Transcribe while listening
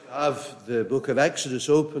Have the book of Exodus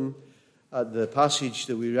open at the passage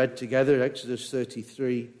that we read together, Exodus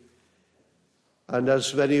 33. And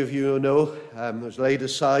as many of you know, was laid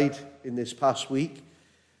aside in this past week.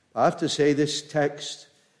 I have to say this text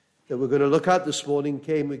that we're going to look at this morning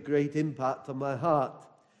came with great impact on my heart.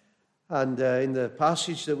 And in the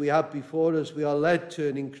passage that we have before us, we are led to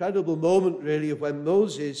an incredible moment, really, of when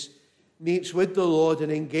Moses meets with the Lord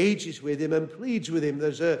and engages with him and pleads with him.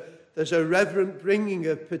 There's a reverent bringing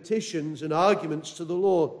of petitions and arguments to the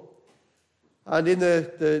Lord. And in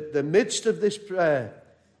the midst of this prayer,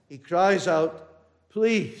 he cries out,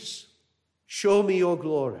 "Please, show me your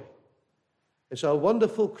glory." It's a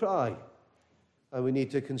wonderful cry, and we need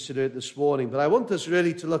to consider it this morning. But I want us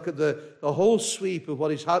really to look at the whole sweep of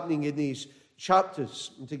what is happening in these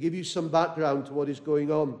chapters and to give you some background to what is going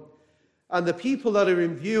on. And the people that are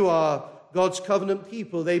in view are God's covenant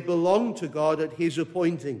people. They belong to God at his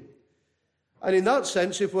appointing. And in that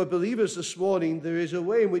sense, if we're believers this morning, there is a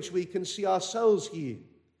way in which we can see ourselves here.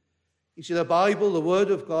 You see, the Bible, the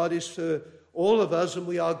Word of God, is for all of us, and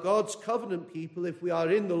we are God's covenant people if we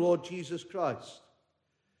are in the Lord Jesus Christ.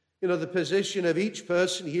 You know, the position of each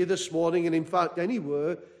person here this morning, and in fact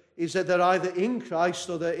anywhere, is that they're either in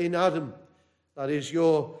Christ or they're in Adam. That is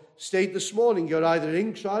your state this morning. You're either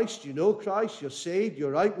in Christ, you know Christ, you're saved,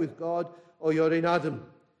 you're right with God, or you're in Adam.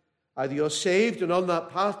 Either you're saved and on that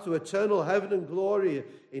path to eternal heaven and glory,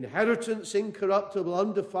 inheritance incorruptible,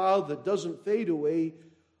 undefiled, that doesn't fade away,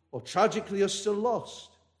 or tragically you're still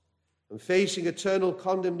lost and facing eternal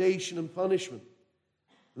condemnation and punishment.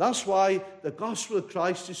 That's why the gospel of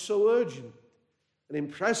Christ is so urgent and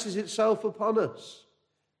impresses itself upon us.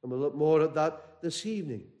 And we'll look more at that this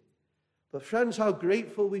evening. But friends, how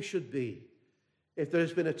grateful we should be if there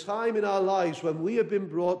has been a time in our lives when we have been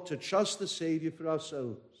brought to trust the Savior for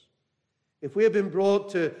ourselves. If we have been brought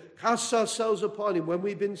to cast ourselves upon him, when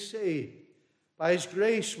we've been saved, by his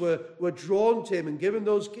grace we're drawn to him and given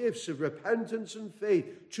those gifts of repentance and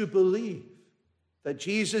faith to believe that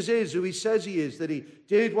Jesus is who he says he is, that he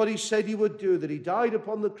did what he said he would do, that he died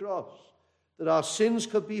upon the cross, that our sins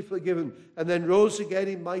could be forgiven, and then rose again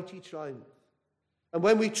in mighty triumph. And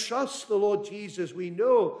when we trust the Lord Jesus, we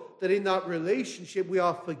know that in that relationship we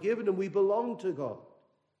are forgiven and we belong to God.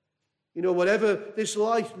 You know, whatever this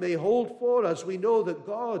life may hold for us, we know that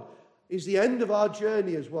God is the end of our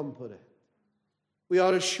journey, as one put it. We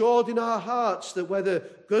are assured in our hearts that whether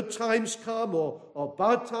good times come or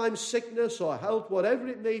bad times, sickness or health, whatever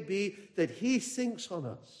it may be, that he thinks on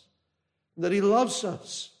us, and that he loves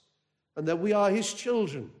us, and that we are his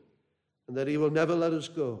children, and that he will never let us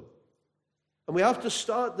go. And we have to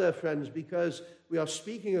start there, friends, because we are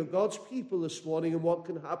speaking of God's people this morning and what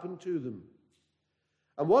can happen to them.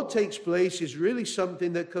 And what takes place is really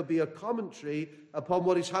something that could be a commentary upon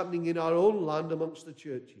what is happening in our own land amongst the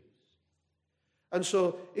churches. And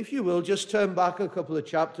so, if you will, just turn back a couple of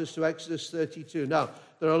chapters to Exodus 32. Now,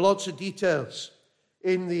 there are lots of details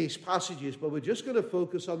in these passages, but we're just going to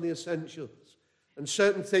focus on the essentials and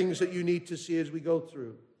certain things that you need to see as we go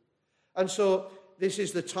through. And so, this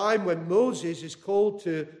is the time when Moses is called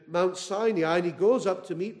to Mount Sinai, and he goes up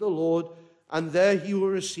to meet the Lord, and there he will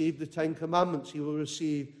receive the Ten Commandments. He will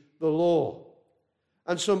receive the law.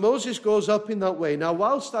 And so Moses goes up in that way. Now,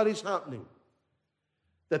 whilst that is happening,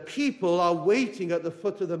 the people are waiting at the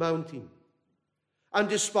foot of the mountain. And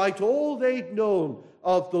despite all they'd known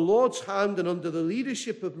of the Lord's hand and under the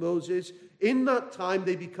leadership of Moses, in that time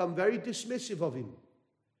they become very dismissive of him.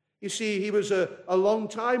 You see, he was a long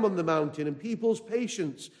time on the mountain, and people's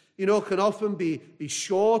patience, can often be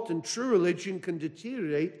short, and true religion can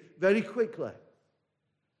deteriorate very quickly.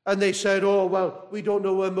 And they said, "Oh, well, we don't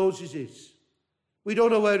know where Moses is. We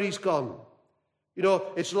don't know where he's gone.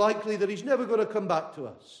 It's likely that he's never going to come back to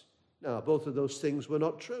us." Now, both of those things were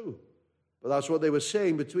not true. But that's what they were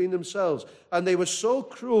saying between themselves. And they were so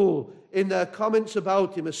cruel in their comments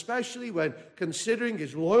about him, especially when considering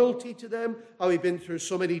his loyalty to them, how he'd been through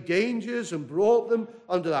so many dangers and brought them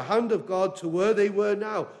under the hand of God to where they were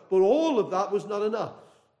now. But all of that was not enough.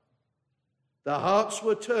 Their hearts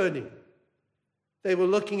were turning. They were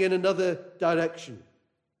looking in another direction.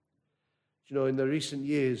 In the recent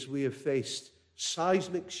years, we have faced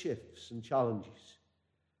seismic shifts and challenges.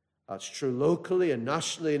 That's true locally and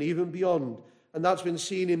nationally and even beyond. And that's been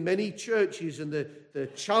seen in many churches, and the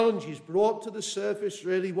challenges brought to the surface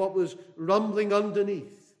really what was rumbling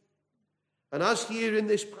underneath. And as here in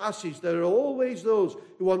this passage, there are always those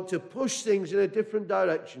who want to push things in a different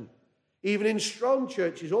direction. Even in strong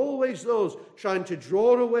churches, always those trying to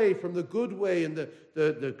draw away from the good way and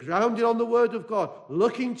the grounded on the Word of God,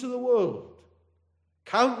 looking to the world.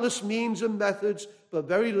 Countless means and methods, but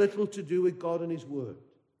very little to do with God and his Word.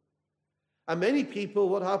 And many people,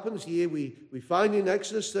 what happens here, we find in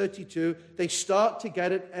Exodus 32, they start to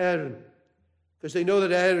get at Aaron. Because they know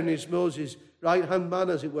that Aaron is Moses' right-hand man,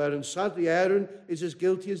 as it were. And sadly, Aaron is as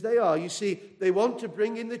guilty as they are. You see, they want to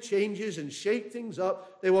bring in the changes and shake things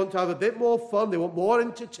up. They want to have a bit more fun. They want more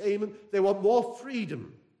entertainment. They want more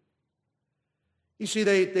freedom. You see,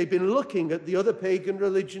 they've been looking at the other pagan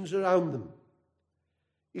religions around them.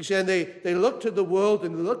 You see, and they looked at the world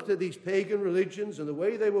and they looked at these pagan religions and the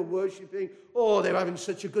way they were worshipping. Oh, they were having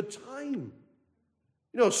such a good time.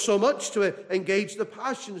 You know, so much to engage the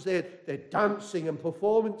passions. They're dancing and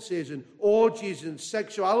performances and orgies and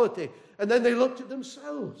sexuality. And then they looked at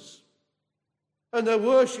themselves. And their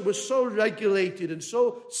worship was so regulated and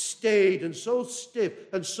so staid and so stiff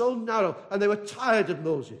and so narrow. And they were tired of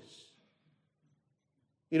Moses.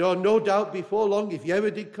 You know, no doubt before long, if he ever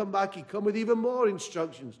did come back, he'd come with even more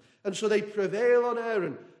instructions. And so they prevail on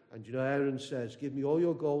Aaron. And you know, Aaron says, give me all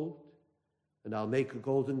your gold and I'll make a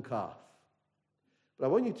golden calf. But I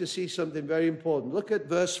want you to see something very important. Look at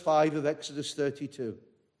verse 5 of Exodus 32.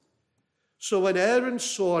 So when Aaron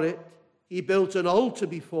saw it, he built an altar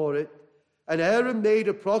before it, and Aaron made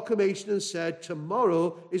a proclamation and said,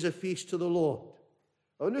 tomorrow is a feast to the Lord.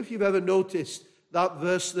 I wonder if you've ever noticed that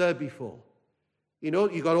verse there before. You know,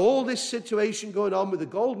 you've got all this situation going on with the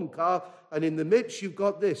golden calf, and in the midst you've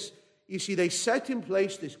got this. You see, they set in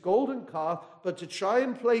place this golden calf, but to try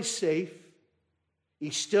and play safe, he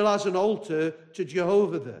still has an altar to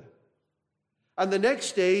Jehovah there. And the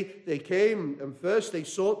next day they came, and first they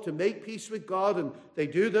sought to make peace with God, and they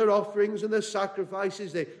do their offerings and their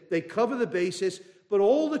sacrifices. They cover the basis, but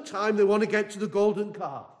all the time they want to get to the golden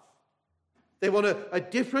calf. They want a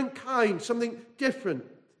different kind, something different.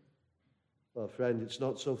 Well, friend, it's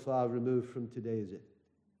not so far removed from today, is it?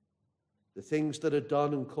 The things that are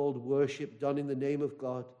done and called worship, done in the name of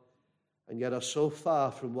God, and yet are so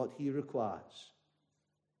far from what he requires.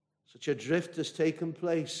 Such a drift has taken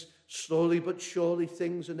place. Slowly but surely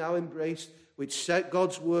things are now embraced which set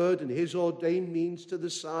God's word and his ordained means to the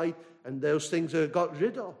side, and those things are got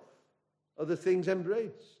rid of. Other things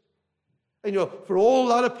embraced. And you know, for all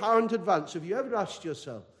that apparent advance, have you ever asked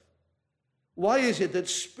yourself, why is it that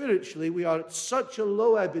spiritually we are at such a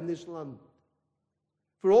low ebb in this land?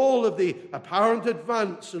 For all of the apparent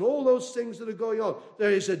advance and all those things that are going on,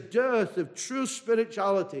 there is a dearth of true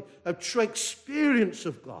spirituality, of true experience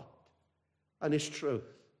of God and his truth.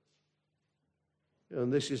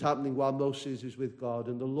 And this is happening while Moses is with God,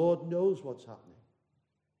 and the Lord knows what's happening.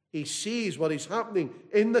 He sees what is happening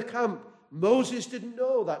in the camp. Moses didn't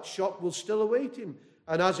know that shock will still await him.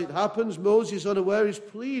 And as it happens, Moses, unaware, is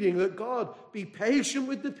pleading that God be patient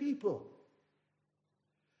with the people.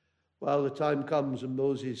 Well, the time comes and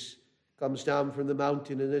Moses comes down from the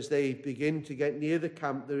mountain, and as they begin to get near the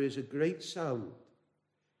camp, there is a great sound.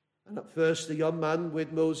 And at first the young man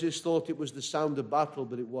with Moses thought it was the sound of battle,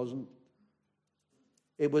 but it wasn't.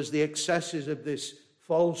 It was the excesses of this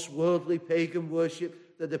false, worldly, pagan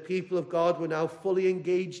worship that the people of God were now fully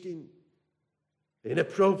engaged in.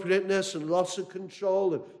 Inappropriateness and loss of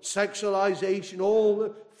control and sexualization, all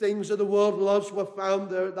the things that the world loves were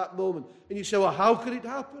found there at that moment. And you say, well, how could it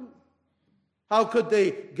happen? How could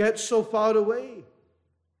they get so far away?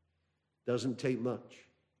 Doesn't take much,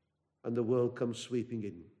 and the world comes sweeping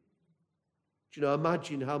in. Do you know,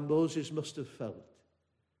 imagine how Moses must have felt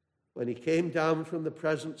when he came down from the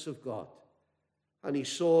presence of God and he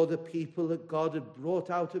saw the people that God had brought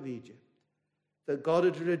out of Egypt, that God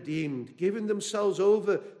had redeemed, given themselves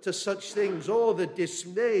over to such things. Oh, the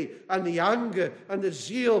dismay and the anger and the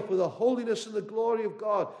zeal for the holiness and the glory of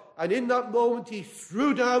God. And in that moment, he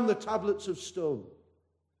threw down the tablets of stone.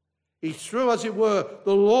 He threw, as it were,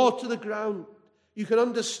 the law to the ground. You can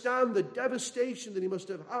understand the devastation that he must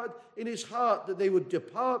have had in his heart that they would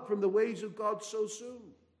depart from the ways of God so soon.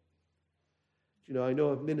 You know, I know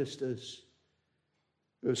of ministers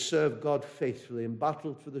who have served God faithfully and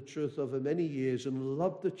battled for the truth over many years and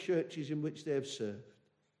loved the churches in which they have served.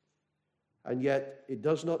 And yet, it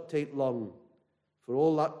does not take long for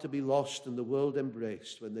all that to be lost and the world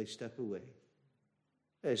embraced when they step away.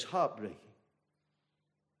 It's heartbreaking.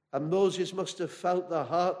 And Moses must have felt the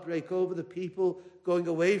heartbreak over the people going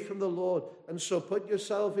away from the Lord. And so put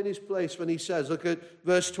yourself in his place when he says, look at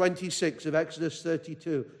verse 26 of Exodus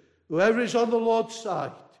 32, whoever is on the Lord's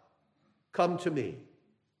side, come to me.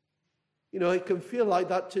 You know, it can feel like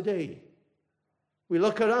that today. We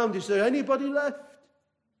look around, is there anybody left?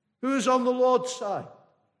 Who is on the Lord's side?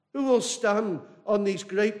 Who will stand on these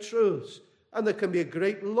great truths? And there can be a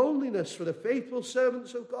great loneliness for the faithful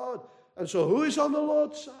servants of God. And so who is on the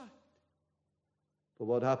Lord's side? But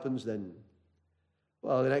what happens then?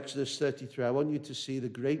 Well, in Exodus 33, I want you to see the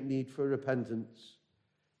great need for repentance.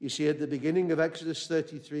 You see, at the beginning of Exodus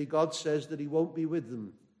 33, God says that he won't be with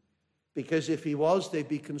them, because if he was, they'd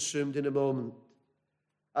be consumed in a moment.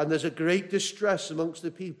 And there's a great distress amongst the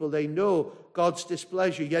people. They know God's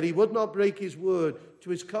displeasure, yet he would not break his word to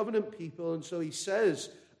his covenant people. And so he says,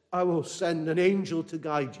 I will send an angel to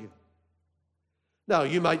guide you. Now,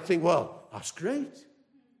 you might think, well, that's great.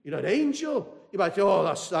 You're an angel. You might think, oh,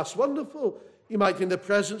 that's wonderful. You might think the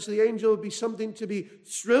presence of the angel would be something to be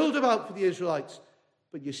thrilled about for the Israelites.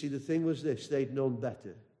 But you see, the thing was this: they'd known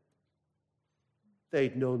better.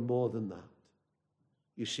 They'd known more than that.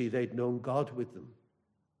 You see, they'd known God with them.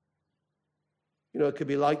 You know, it could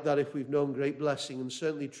be like that if we've known great blessing, and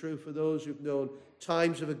certainly true for those who've known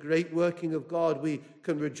times of a great working of God. We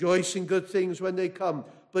can rejoice in good things when they come.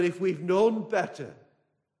 But if we've known better,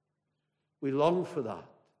 we long for that.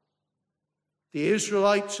 The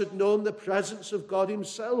Israelites had known the presence of God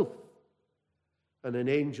himself, and an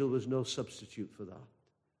angel was no substitute for that.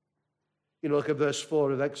 You know, look at verse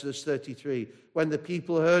 4 of Exodus 33. When the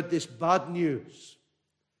people heard this bad news,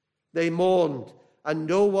 they mourned, and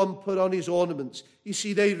no one put on his ornaments. You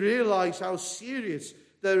see, they realized how serious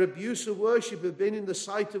their abuse of worship had been in the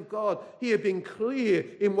sight of God. He had been clear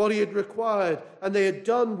in what he had required, and they had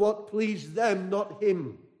done what pleased them, not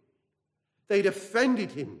him. They'd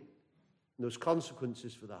offended him, and there was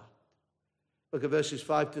consequences for that. Look at verses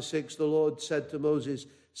 5 to 6. The Lord said to Moses,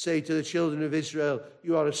 say to the children of Israel,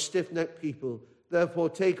 you are a stiff-necked people. Therefore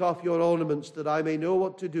take off your ornaments, that I may know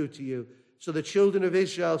what to do to you. So the children of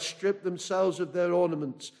Israel stripped themselves of their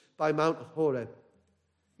ornaments by Mount Horeb.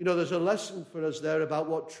 You know, there's a lesson for us there about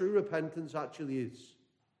what true repentance actually is.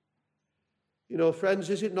 You know, friends,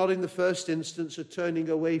 is it not in the first instance a turning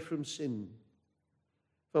away from sin?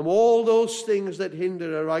 From all those things that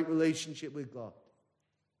hinder a right relationship with God?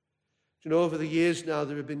 You know, over the years now,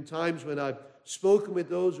 there have been times when I've spoken with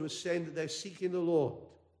those who are saying that they're seeking the Lord.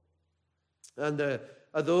 And there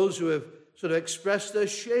are those who have sort of expressed their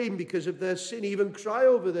shame because of their sin, even cry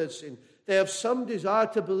over their sin. They have some desire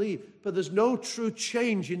to believe, but there's no true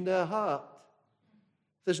change in their heart.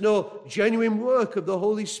 There's no genuine work of the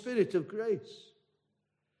Holy Spirit of grace.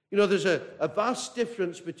 You know, there's a vast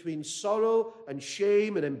difference between sorrow and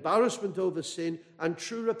shame and embarrassment over sin and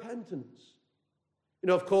true repentance. You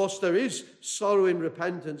know, of course, there is sorrow in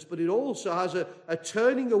repentance, but it also has a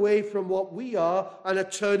turning away from what we are and a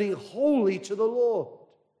turning wholly to the Lord.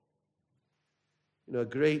 You know, a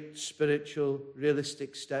great spiritual,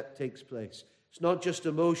 realistic step takes place. It's not just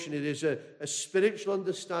emotion, it is a spiritual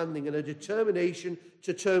understanding and a determination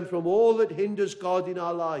to turn from all that hinders God in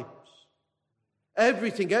our lives.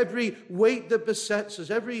 Everything, every weight that besets us,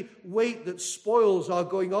 every weight that spoils our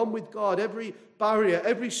going on with God, every barrier,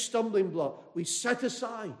 every stumbling block, we set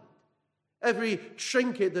aside. Every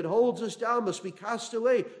trinket that holds us down must be cast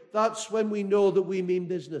away. That's when we know that we mean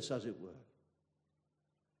business, as it were.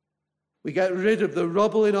 We get rid of the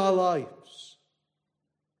rubble in our lives.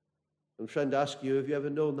 And friend, I ask you, have you ever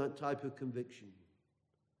known that type of conviction?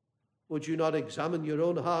 Would you not examine your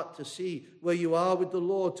own heart to see where you are with the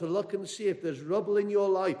Lord, to look and see if there's rubble in your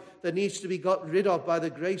life that needs to be got rid of by the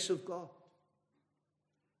grace of God?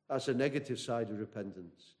 That's a negative side of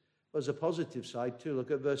repentance. There's a positive side too.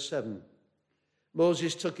 Look at verse 7.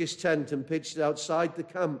 Moses took his tent and pitched it outside the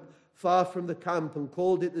camp, far from the camp, and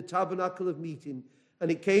called it the tabernacle of meeting.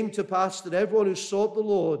 And it came to pass that everyone who sought the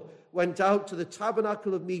Lord went out to the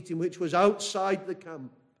tabernacle of meeting, which was outside the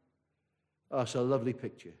camp. Oh, that's a lovely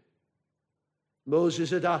picture. Moses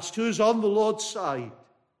had asked, who's on the Lord's side?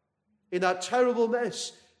 In that terrible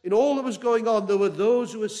mess, in all that was going on, there were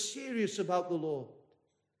those who were serious about the Lord.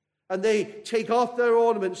 And they take off their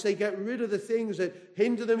ornaments, they get rid of the things that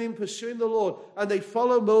hinder them in pursuing the Lord, and they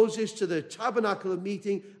follow Moses to the tabernacle of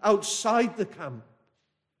meeting outside the camp.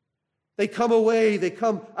 They come away, they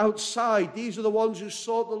come outside. These are the ones who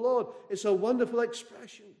sought the Lord. It's a wonderful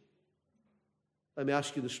expression. Let me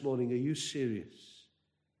ask you this morning, are you serious?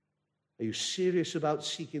 Are you serious about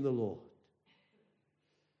seeking the Lord?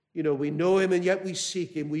 You know, we know him and yet we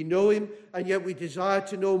seek him. We know him and yet we desire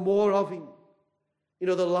to know more of him. You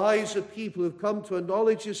know, the lives of people who've come to a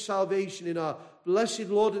knowledge of salvation in our blessed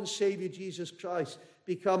Lord and Savior Jesus Christ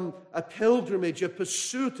become a pilgrimage, a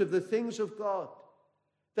pursuit of the things of God.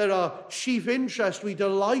 They're our chief interest. We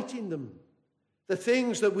delight in them. The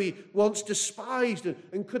things that we once despised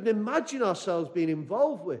and couldn't imagine ourselves being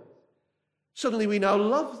involved with. Suddenly we now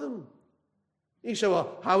love them. You say,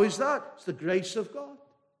 well, how is that? It's the grace of God.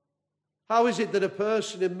 How is it that a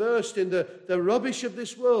person immersed in the rubbish of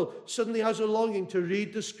this world suddenly has a longing to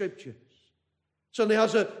read the Scriptures, Suddenly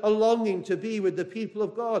has a longing to be with the people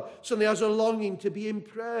of God. Suddenly has a longing to be in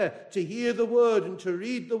prayer, to hear the word and to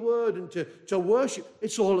read the word and to worship.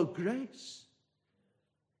 It's all of grace.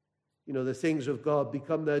 You know, the things of God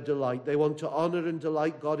become their delight. They want to honor and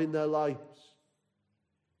delight God in their lives.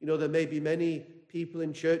 You know, there may be many people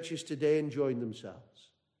in churches today enjoying themselves,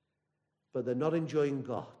 but they're not enjoying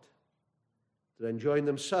God. They're enjoying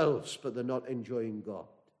themselves, but they're not enjoying God.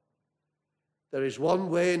 There is one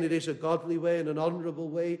way, and it is a godly way, and an honorable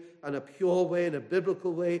way, and a pure way, and a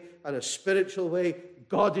biblical way, and a spiritual way.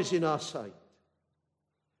 God is in our sight.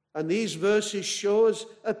 And these verses show us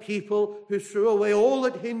a people who threw away all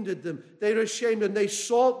that hindered them. They were ashamed, and they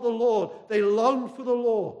sought the Lord. They longed for the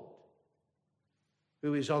Lord,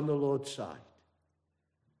 who is on the Lord's side.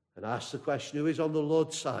 And ask the question, who is on the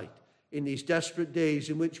Lord's side in these desperate days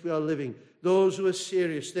in which we are living? Those who are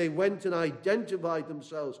serious, they went and identified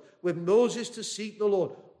themselves with Moses to seek the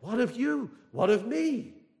Lord. What of you? What of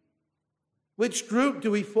me? Which group do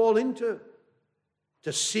we fall into?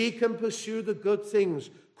 To seek and pursue the good things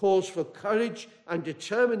calls for courage and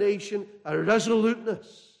determination and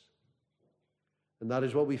resoluteness. And that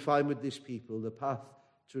is what we find with this people, the path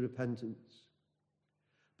to repentance.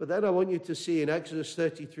 But then I want you to see in Exodus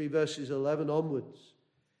 33 verses 11 onwards,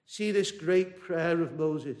 see this great prayer of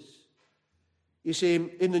Moses. You see,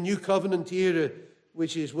 in the New Covenant era,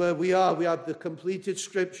 which is where we are, we have the completed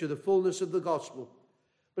Scripture, the fullness of the gospel.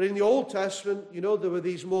 But in the Old Testament, you know, there were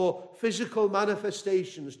these more physical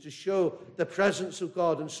manifestations to show the presence of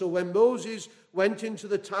God. And so when Moses went into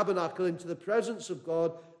the tabernacle, into the presence of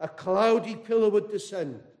God, a cloudy pillar would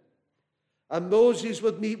descend. And Moses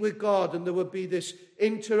would meet with God, and there would be this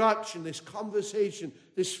interaction, this conversation,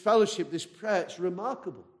 this fellowship, this prayer. It's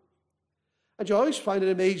remarkable. And you always find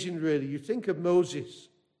it amazing, really. You think of Moses.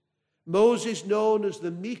 Moses known as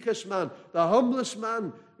the meekest man, the humblest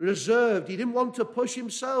man, reserved. He didn't want to push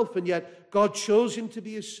himself, and yet God chose him to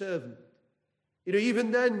be his servant. You know,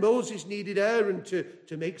 even then, Moses needed Aaron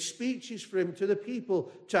to make speeches for him, to the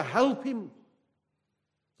people, to help him.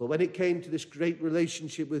 But when it came to this great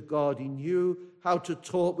relationship with God, he knew how to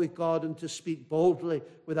talk with God and to speak boldly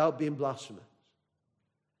without being blasphemous.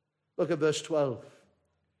 Look at verse 12.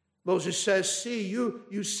 Moses says, see,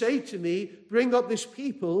 you say to me, bring up this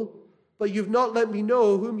people, but you've not let me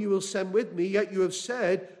know whom you will send with me, yet you have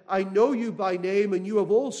said, I know you by name, and you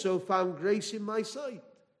have also found grace in my sight.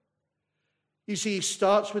 You see, he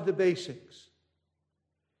starts with the basics.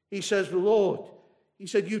 He says, Lord, he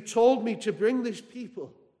said, you told me to bring this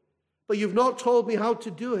people, but you've not told me how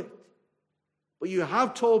to do it. But you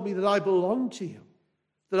have told me that I belong to you,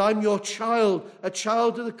 that I'm your child, a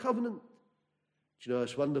child of the covenant. Do you know,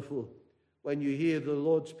 it's wonderful when you hear the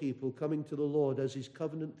Lord's people coming to the Lord as his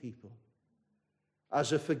covenant people,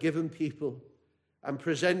 as a forgiven people, and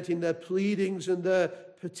presenting their pleadings and their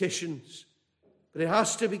petitions. But it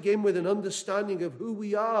has to begin with an understanding of who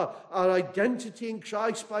we are, our identity in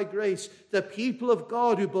Christ by grace, the people of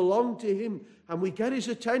God who belong to him. And we get his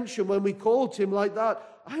attention when we call to him like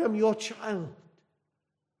that. I am your child.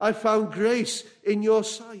 I found grace in your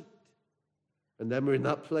sight. And then we're in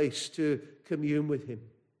that place to commune with him.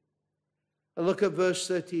 And look at verse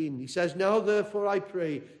 13. He says, now therefore I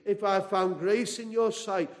pray, if I have found grace in your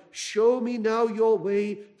sight, show me now your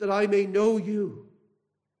way that I may know you.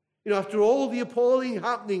 You know, after all the appalling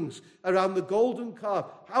happenings around the golden calf,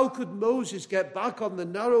 how could Moses get back on the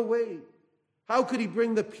narrow way? How could he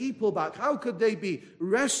bring the people back? How could they be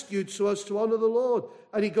rescued so as to honor the Lord?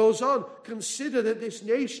 And he goes on, consider that this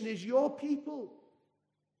nation is your people.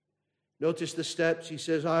 Notice the steps. He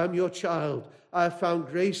says, I am your child. I have found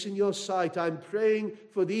grace in your sight. I'm praying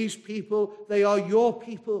for these people. They are your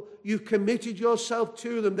people. You've committed yourself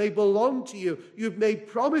to them. They belong to you. You've made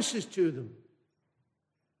promises to them.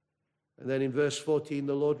 And then in verse 14,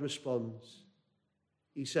 the Lord responds.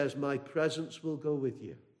 He says, my presence will go with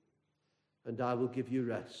you, and I will give you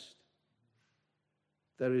rest.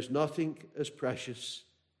 There is nothing as precious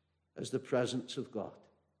as the presence of God.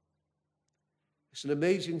 It's an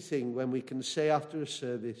amazing thing when we can say after a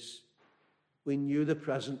service, we knew the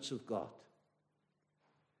presence of God.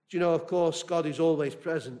 Do you know, of course, God is always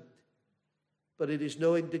present, but it is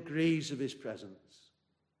knowing degrees of his presence.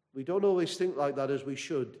 We don't always think like that as we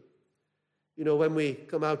should. You know, when we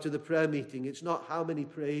come out to the prayer meeting, it's not how many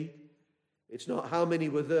prayed, it's not how many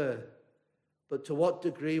were there, but to what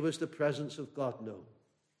degree was the presence of God known?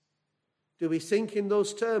 Do we think in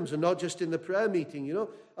those terms and not just in the prayer meeting, you know?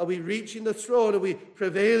 Are we reaching the throne? Are we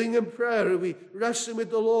prevailing in prayer? Are we wrestling with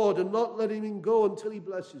the Lord and not letting him go until he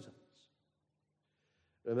blesses us?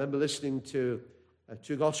 I remember listening to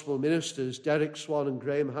two gospel ministers, Derek Swan and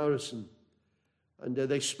Graham Harrison, And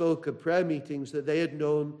they spoke of prayer meetings that they had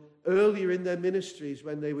known earlier in their ministries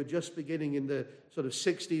when they were just beginning in the sort of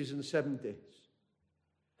 60s and 70s.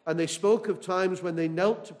 And they spoke of times when they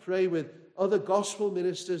knelt to pray with other gospel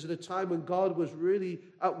ministers at a time when God was really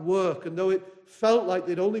at work. And though it felt like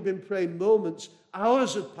they'd only been praying moments,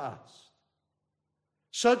 hours had passed.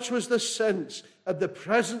 Such was the sense of the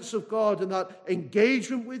presence of God and that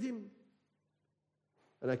engagement with him.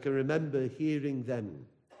 And I can remember hearing them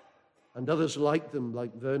and others like them,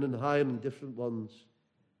 like Vernon Hyam and different ones,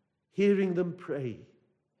 hearing them pray.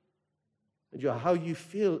 And you know how you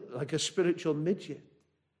feel like a spiritual midget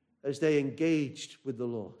as they engaged with the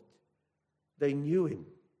Lord. They knew him.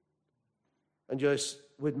 And just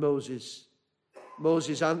with Moses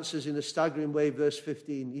answers in a staggering way, verse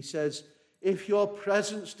 15. He says, if your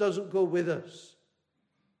presence doesn't go with us,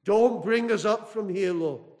 don't bring us up from here,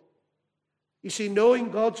 Lord. You see,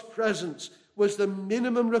 knowing God's presence was the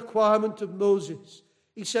minimum requirement of Moses.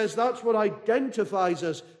 He says that's what identifies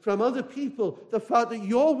us from other people, the fact that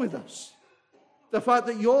you're with us, the fact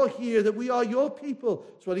that you're here, that we are your people.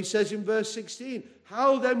 That's what he says in verse 16.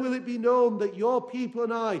 How then will it be known that your people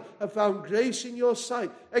and I have found grace in your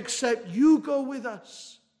sight, except you go with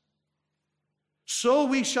us? So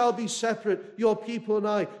we shall be separate, your people and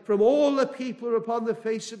I, from all the people upon the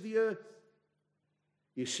face of the earth.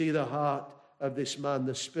 You see the heart of this man,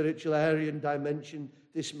 the spiritual Aryan dimension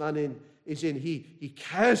this man is in. He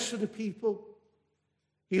cares for the people.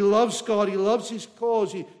 He loves God. He loves his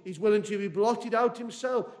cause. He's willing to be blotted out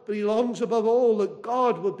himself. But he longs above all that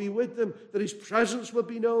God would be with them, that his presence would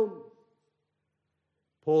be known.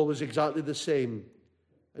 Paul was exactly the same.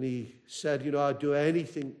 And he said, I'd do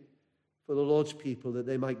anything for the Lord's people that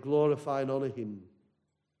they might glorify and honor him.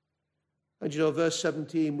 And verse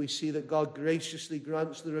 17, we see that God graciously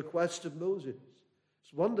grants the request of Moses.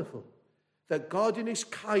 It's wonderful that God in his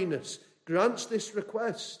kindness grants this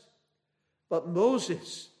request. But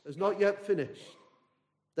Moses has not yet finished.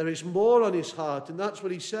 There is more on his heart, and that's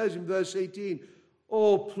what he says in verse 18.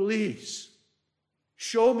 Oh, please,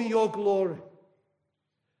 show me your glory.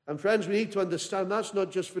 And friends, we need to understand that's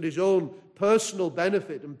not just for his own personal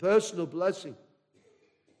benefit and personal blessing.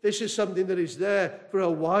 This is something that is there for a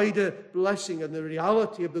wider blessing and the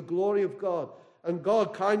reality of the glory of God. And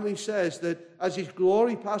God kindly says that as his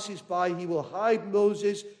glory passes by, he will hide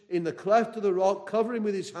Moses in the cleft of the rock, cover him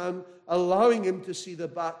with his hand, allowing him to see the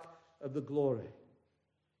back of the glory.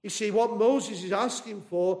 You see, what Moses is asking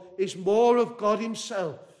for is more of God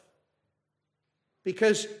himself.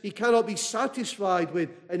 Because he cannot be satisfied with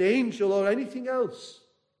an angel or anything else.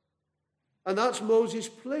 And that's Moses'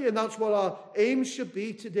 plea, and that's what our aim should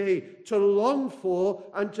be today, to long for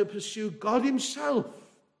and to pursue God himself.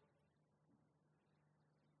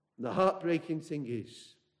 And the heartbreaking thing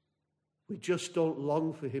is, we just don't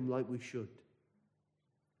long for him like we should.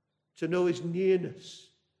 To know his nearness,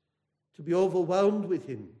 to be overwhelmed with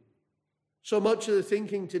him. So much of the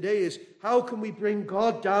thinking today is, how can we bring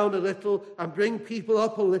God down a little and bring people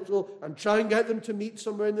up a little and try and get them to meet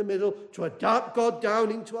somewhere in the middle, to adapt God down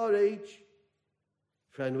into our age?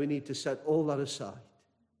 Friend, we need to set all that aside,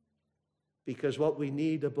 because what we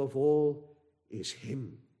need above all is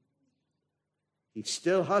him. He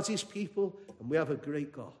still has his people, and we have a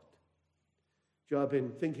great God. I've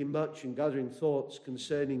been thinking much and gathering thoughts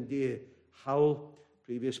concerning dear Howell,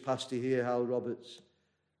 previous pastor here, Howell Roberts.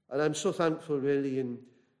 And I'm so thankful, really, in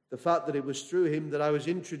the fact that it was through him that I was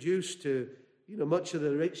introduced to, much of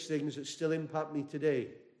the rich things that still impact me today.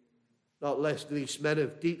 Not least men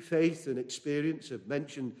of deep faith and experience. I've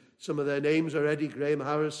mentioned some of their names already, Graham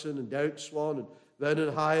Harrison and Derek Swan and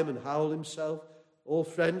Vernon Hyam and Howell himself. All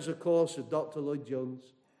friends, of course, of Dr. Lloyd Jones.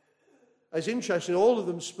 It's interesting, all of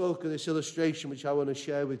them spoke of this illustration which I want to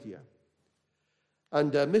share with you.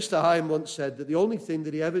 And Mr. Hyam once said that the only thing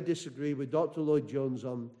that he ever disagreed with Dr. Lloyd Jones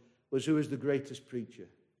on was who was the greatest preacher.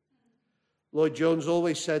 Lloyd Jones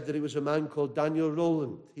always said that it was a man called Daniel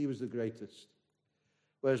Rowland. He was the greatest.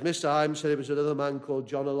 Whereas Mr. Hyam said it was another man called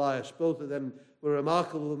John Elias. Both of them were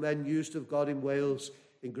remarkable men used of God in Wales,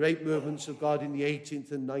 in great movements of God in the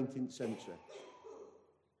 18th and 19th century.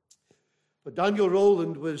 But Daniel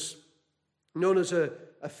Rowland was known as a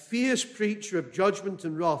fierce preacher of judgment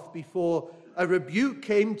and wrath before a rebuke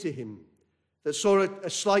came to him that saw a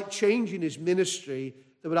slight change in his ministry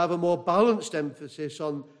that would have a more balanced emphasis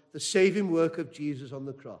on the saving work of Jesus on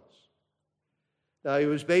the cross. Now, he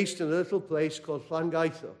was based in a little place called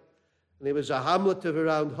Llangeitho, and it was a hamlet of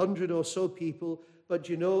around 100 or so people, but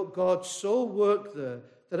God so worked there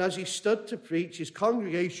that as he stood to preach, his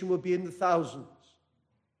congregation would be in the thousands,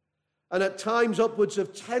 and at times upwards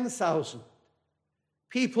of 10,000.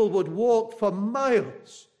 People would walk for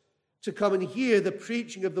miles to come and hear the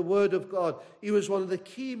preaching of the Word of God. He was one of the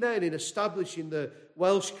key men in establishing the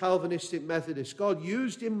Welsh Calvinistic Methodists. God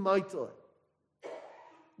used him mightily.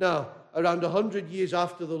 Now, around 100 years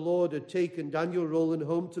after the Lord had taken Daniel Rowland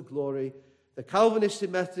home to glory, the Calvinistic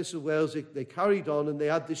Methodists of Wales, they carried on, and they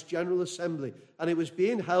had this General Assembly, and it was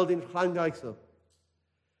being held in Llangeitho.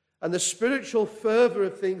 And the spiritual fervour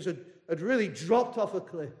of things had really dropped off a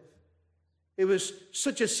cliff. It was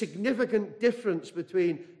such a significant difference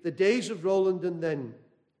between the days of Rowland and then.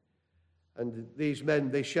 And these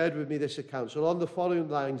men, they shared with me this account. So on the following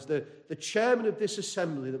lines, the chairman of this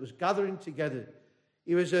assembly that was gathering together,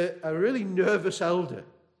 he was a really nervous elder.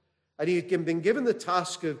 And he had been given the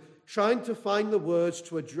task of trying to find the words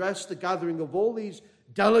to address the gathering of all these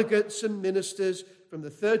delegates and ministers from the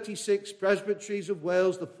 36 presbyteries of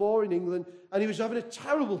Wales, the 4 in England. And he was having a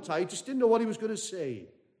terrible time. He just didn't know what he was going to say.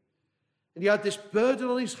 And he had this burden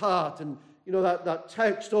on his heart. And, you know, that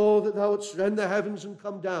text, "Oh, that thou wouldst rend the heavens and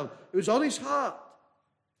come down." It was on his heart.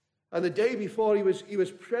 And the day before, he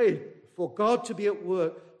was praying for God to be at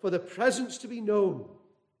work, for the presence to be known.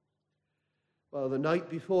 Well, the night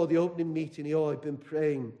before the opening meeting, he had been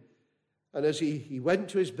praying. And as he went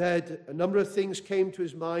to his bed, a number of things came to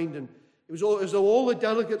his mind. And it was as though all the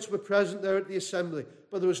delegates were present there at the assembly,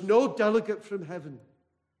 but there was no delegate from heaven.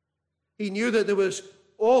 He knew that there was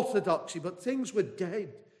orthodoxy, but things were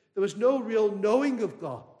dead. There was no real knowing of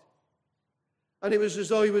God. And it was as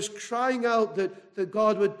though he was crying out that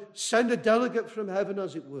God would send a delegate from heaven,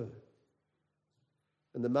 as it were.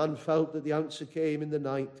 And the man felt that the answer came in the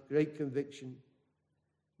night, great conviction.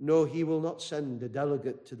 No, he will not send a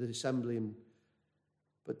delegate to the assembly,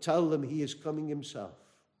 but tell them he is coming himself.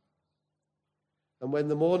 And when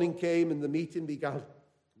the morning came and the meeting began,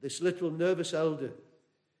 this little nervous elder,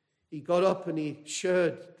 he got up and he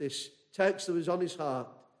shared this text that was on his heart.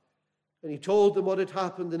 And he told them what had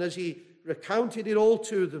happened. And as he recounted it all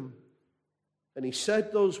to them, and he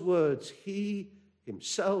said those words, "He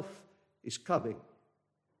himself is coming."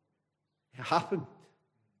 It happened.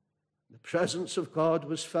 The presence of God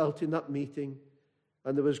was felt in that meeting.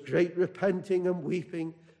 And there was great repenting and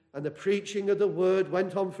weeping. And the preaching of the word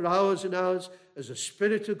went on for hours and hours as the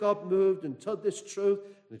Spirit of God moved and taught this truth.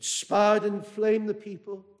 And it inspired and inflamed the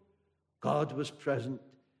people. God was present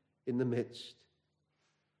in the midst.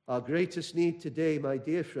 Our greatest need today, my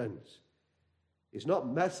dear friends, is not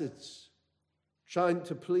methods trying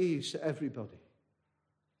to please everybody.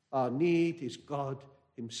 Our need is God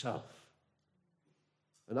himself.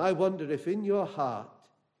 And I wonder if in your heart,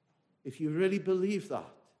 if you really believe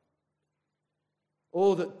that,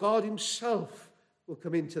 that God himself will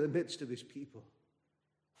come into the midst of his people.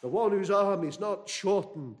 The one whose arm is not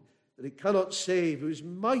shortened, that it cannot save, who is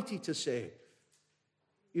mighty to save.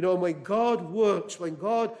 You know, when God works, when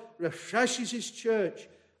God refreshes his church,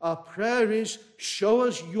 our prayer is, show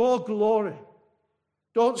us your glory.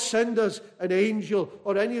 Don't send us an angel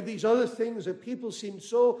or any of these other things that people seem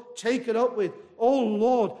so taken up with. Oh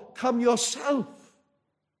Lord, come yourself.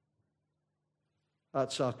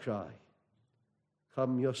 That's our cry.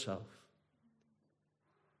 Come yourself.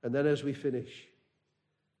 And then as we finish,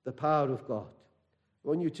 the power of God. I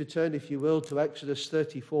want you to turn, if you will, to Exodus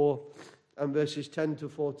 34 and verses 10 to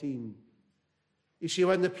 14. You see,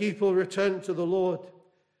 when the people returned to the Lord,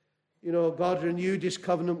 you know, God renewed his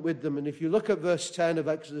covenant with them. And if you look at verse 10 of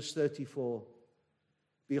Exodus 34,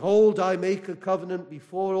 "Behold, I make a covenant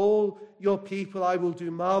before all your people. I will do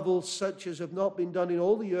marvels such as have not been done in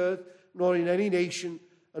all the earth, nor in any nation.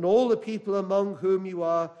 And all the people among whom you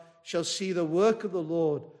are shall see the work of the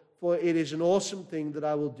Lord, for it is an awesome thing that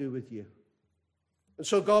I will do with you." And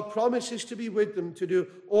so God promises to be with them, to do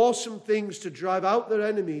awesome things, to drive out their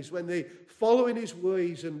enemies when they follow in his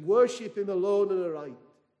ways and worship him alone and aright.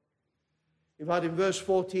 In fact, in verse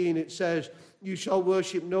 14 it says, "You shall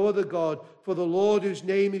worship no other God, for the Lord whose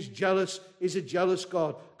name is jealous is a jealous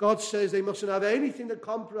God." God says they mustn't have anything that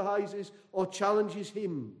compromises or challenges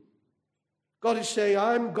him. God is saying,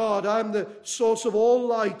 I'm God, I'm the source of all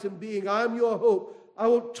light and being, I'm your hope. I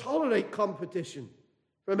won't tolerate competition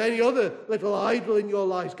from any other little idol in your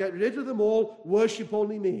lives. Get rid of them all, worship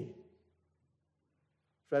only me.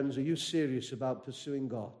 Friends, are you serious about pursuing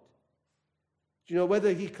God? Do you know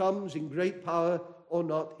whether he comes in great power or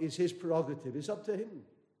not is his prerogative. It's up to him.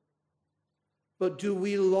 But do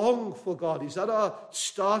we long for God? Is that our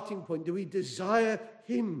starting point? Do we desire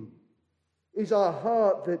him? Is our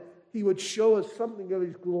heart that he would show us something of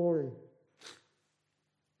his glory?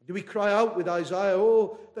 Do we cry out with Isaiah,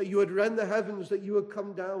 "Oh, that you would rend the heavens, that you would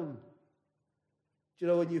come down"? Do you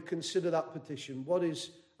know, when you consider that petition, what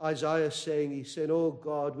is Isaiah saying? He's saying, "Oh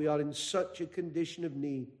God, we are in such a condition of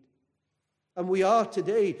need. And we are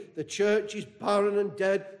today. The church is barren and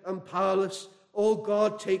dead and powerless. Oh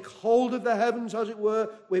God, take hold of the heavens, as it were,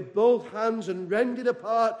 with both hands and rend it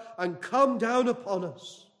apart and come down upon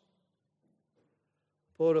us.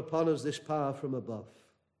 Pour upon us this power from above.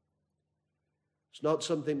 It's not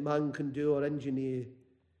something man can do or engineer.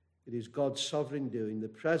 It is God's sovereign doing, the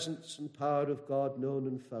presence and power of God known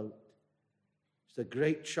and felt. It's the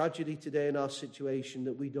great tragedy today in our situation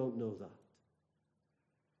that we don't know that.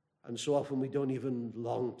 And so often we don't even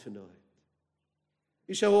long to know it.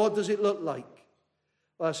 You say, well, what does it look like?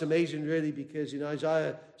 Well, that's amazing, really, because in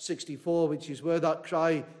Isaiah 64, which is where that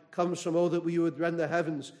cry comes from, oh, that we would rend the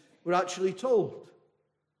heavens, we're actually told,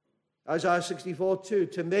 Isaiah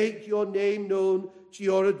 64:2, to make your name known to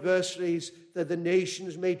your adversaries, that the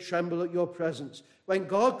nations may tremble at your presence. When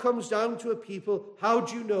God comes down to a people, how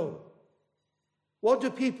do you know? What do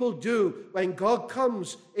people do when God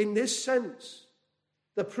comes in this sense?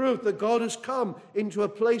 The proof that God has come into a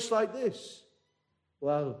place like this.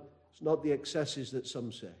 Well, it's not the excesses that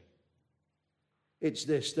some say. It's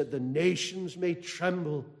this, that the nations may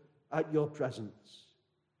tremble at your presence.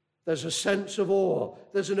 There's a sense of awe.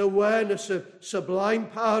 There's an awareness of sublime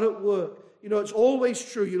power at work. You know, it's always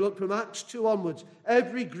true. You look from Acts 2 onwards.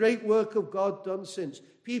 Every great work of God done since.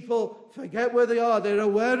 People forget where they are. They're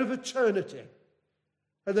aware of eternity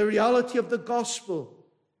and the reality of the gospel.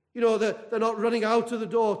 You know, they're not running out of the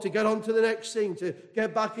door to get on to the next thing, to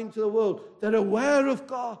get back into the world. They're aware of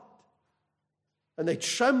God. And they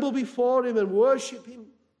tremble before him and worship him.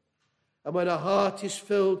 And when a heart is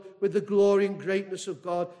filled with the glory and greatness of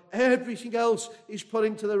God, everything else is put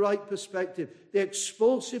into the right perspective. The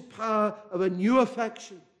expulsive power of a new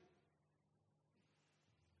affection.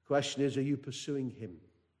 The question is, are you pursuing him?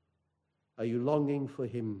 Are you longing for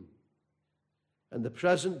him? And the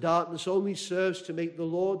present darkness only serves to make the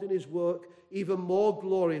Lord and his work even more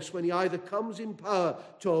glorious when he either comes in power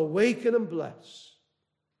to awaken and bless,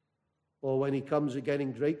 or when he comes again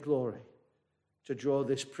in great glory to draw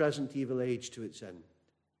this present evil age to its end.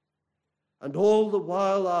 And all the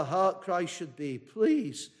while our heart cry should be,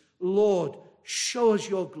 please, Lord, show us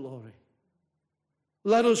your glory.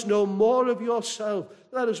 Let us know more of yourself.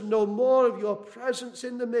 Let us know more of your presence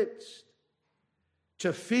in the midst.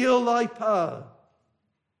 To feel thy power,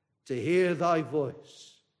 to hear thy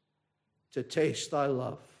voice, to taste thy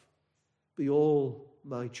love, be all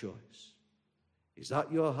my choice. Is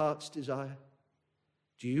that your heart's desire?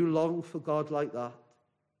 Do you long for God like that?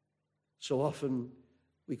 So often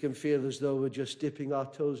we can feel as though we're just dipping our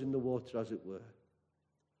toes in the water, as it were.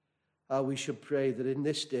 How we should pray that in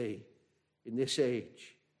this day, in this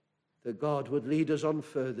age, that God would lead us on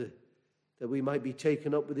further, that we might be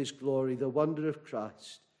taken up with his glory, the wonder of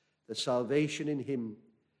Christ, the salvation in him,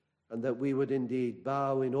 and that we would indeed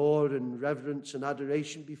bow in awe and reverence and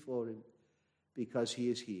adoration before him, because he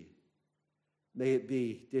is here. May it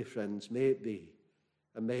be, dear friends, may it be,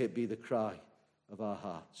 and may it be the cry of our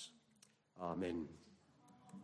hearts. Amen.